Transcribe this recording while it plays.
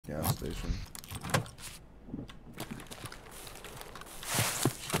gas station.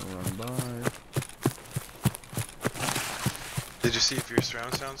 I'll run by. Did you see if your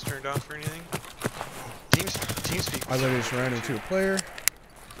surround sound's turned off or anything? TeamSpeak. I literally just ran into a player.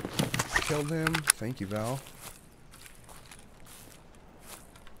 Killed him. Thank you, Val.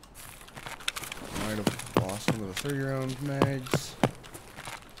 Might have lost him with a 30-round mags.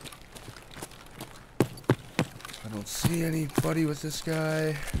 I don't see anybody with this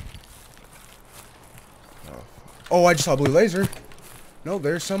guy. Oh, I just saw a blue laser. No,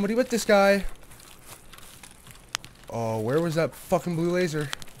 there's somebody with this guy. Oh, where was that fucking blue laser?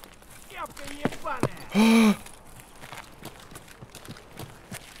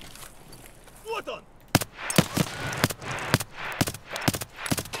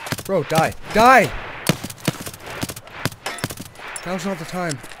 Bro, die. Die! Now's not the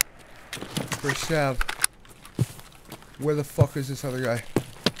time for a stab. Where the fuck is this other guy?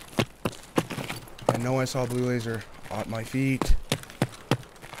 I know I saw a blue laser at my feet.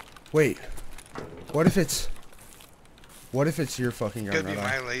 Wait. What if it's your fucking gun? Could be right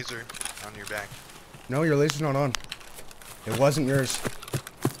my on? laser on your back. No, your laser's not on. It wasn't yours.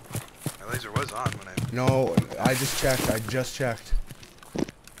 My laser was on when I... No, I just checked. Like,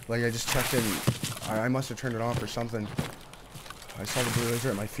 I just checked in. I must have turned it off or something. I saw the blue laser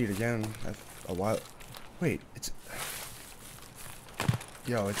at my feet again a while. Wait, it's...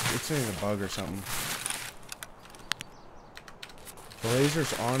 Yo, it's in a bug or something. The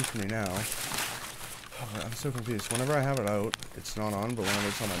laser's on for me now. Oh, I'm so confused. Whenever I have it out, it's not on, but whenever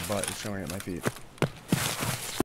it's on my butt, it's showing at my feet.